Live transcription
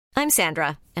I'm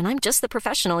Sandra, and I'm just the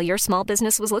professional your small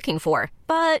business was looking for.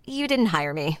 But you didn't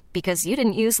hire me because you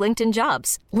didn't use LinkedIn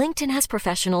Jobs. LinkedIn has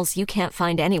professionals you can't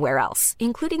find anywhere else,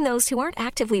 including those who aren't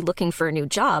actively looking for a new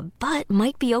job, but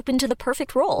might be open to the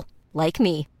perfect role, like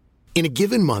me. In a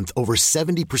given month, over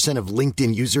 70% of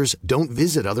LinkedIn users don't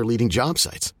visit other leading job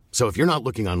sites. So if you're not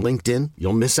looking on LinkedIn,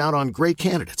 you'll miss out on great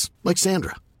candidates like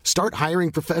Sandra. Start hiring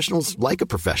professionals like a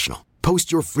professional.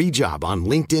 Post your free job on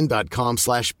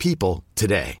linkedin.com/people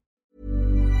today.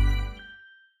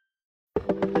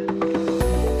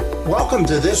 Welcome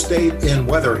to This Date in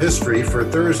Weather History for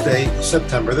Thursday,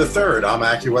 September the 3rd. I'm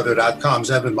AccuWeather.com's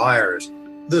Evan Myers.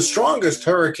 The strongest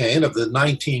hurricane of the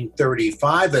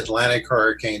 1935 Atlantic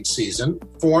hurricane season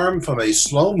formed from a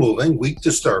slow-moving, weak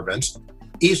disturbance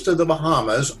east of the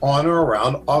Bahamas on or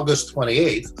around August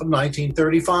 28th of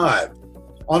 1935.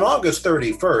 On August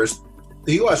 31st,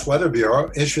 the U.S. Weather Bureau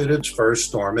issued its first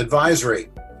storm advisory.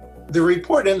 The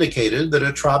report indicated that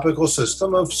a tropical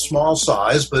system of small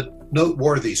size but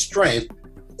noteworthy strength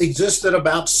existed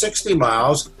about 60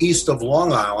 miles east of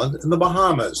Long Island in the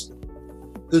Bahamas.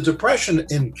 The depression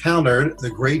encountered the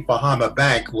Great Bahama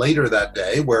Bank later that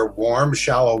day, where warm,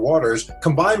 shallow waters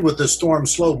combined with the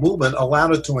storm's slow movement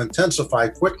allowed it to intensify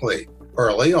quickly.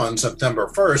 Early on September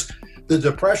 1st, the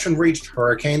depression reached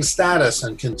hurricane status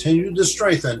and continued to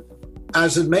strengthen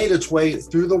as it made its way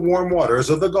through the warm waters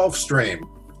of the Gulf Stream.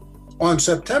 On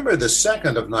September the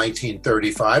 2nd of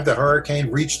 1935, the hurricane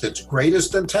reached its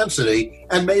greatest intensity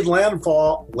and made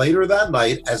landfall later that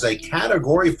night as a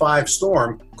Category 5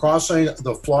 storm crossing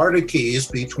the Florida Keys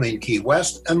between Key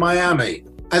West and Miami.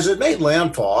 As it made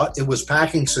landfall, it was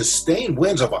packing sustained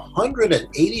winds of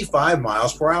 185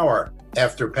 miles per hour.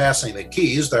 After passing the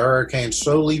Keys, the hurricane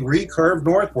slowly recurved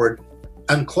northward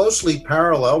and closely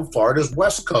paralleled Florida's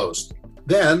west coast.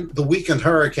 Then, the weakened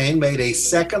hurricane made a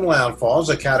second landfall as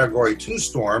a Category 2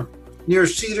 storm near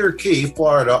Cedar Key,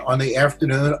 Florida, on the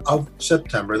afternoon of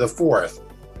September the 4th.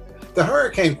 The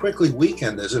hurricane quickly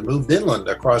weakened as it moved inland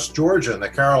across Georgia and the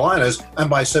Carolinas, and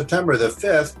by September the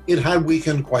 5th, it had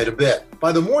weakened quite a bit.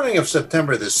 By the morning of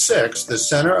September the 6th, the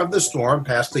center of the storm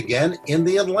passed again in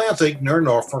the Atlantic near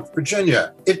Norfolk,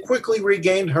 Virginia. It quickly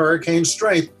regained hurricane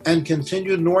strength and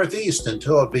continued northeast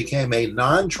until it became a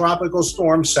non-tropical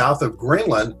storm south of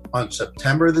Greenland on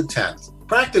September the 10th.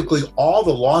 Practically all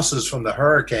the losses from the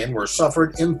hurricane were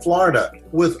suffered in Florida,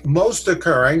 with most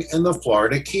occurring in the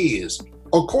Florida Keys.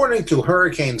 According to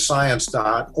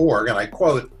HurricaneScience.org, and I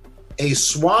quote, "A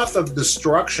swath of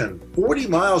destruction 40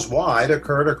 miles wide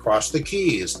occurred across the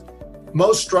Keys.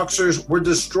 Most structures were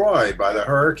destroyed by the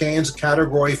hurricane's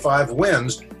Category 5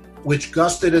 winds, which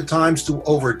gusted at times to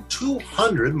over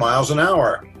 200 miles an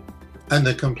hour, and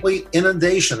the complete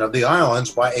inundation of the islands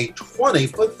by a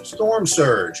 20-foot storm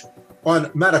surge. On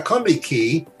Matecumbe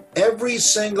Key, every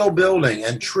single building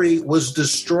and tree was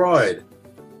destroyed.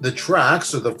 The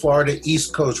tracks of the Florida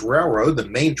East Coast Railroad, the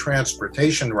main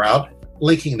transportation route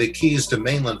linking the Keys to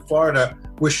mainland Florida,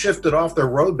 was shifted off the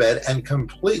roadbed and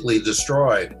completely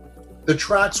destroyed. The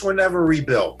tracks were never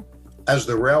rebuilt, as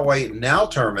the railway now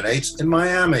terminates in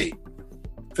Miami.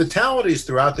 Fatalities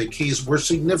throughout the Keys were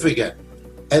significant.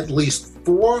 At least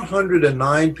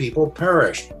 409 people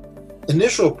perished.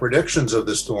 Initial predictions of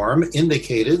the storm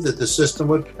indicated that the system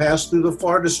would pass through the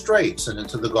Florida Straits and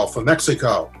into the Gulf of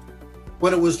Mexico.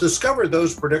 When it was discovered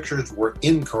those predictions were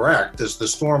incorrect, as the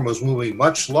storm was moving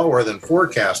much slower than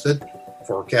forecasted,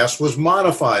 forecast was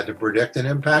modified to predict an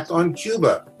impact on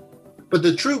Cuba. But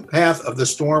the true path of the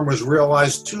storm was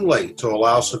realized too late to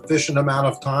allow sufficient amount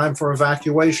of time for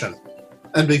evacuation.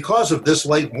 And because of this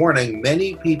late warning,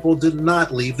 many people did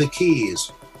not leave the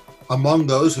Keys. Among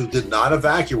those who did not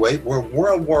evacuate were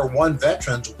World War I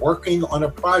veterans working on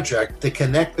a project to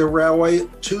connect the railway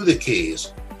to the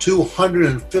Keys,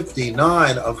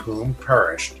 259 of whom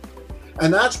perished.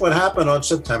 And that's what happened on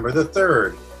September the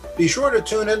 3rd. Be sure to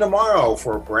tune in tomorrow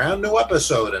for a brand new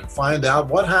episode and find out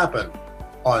what happened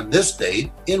on this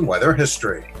date in weather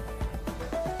history.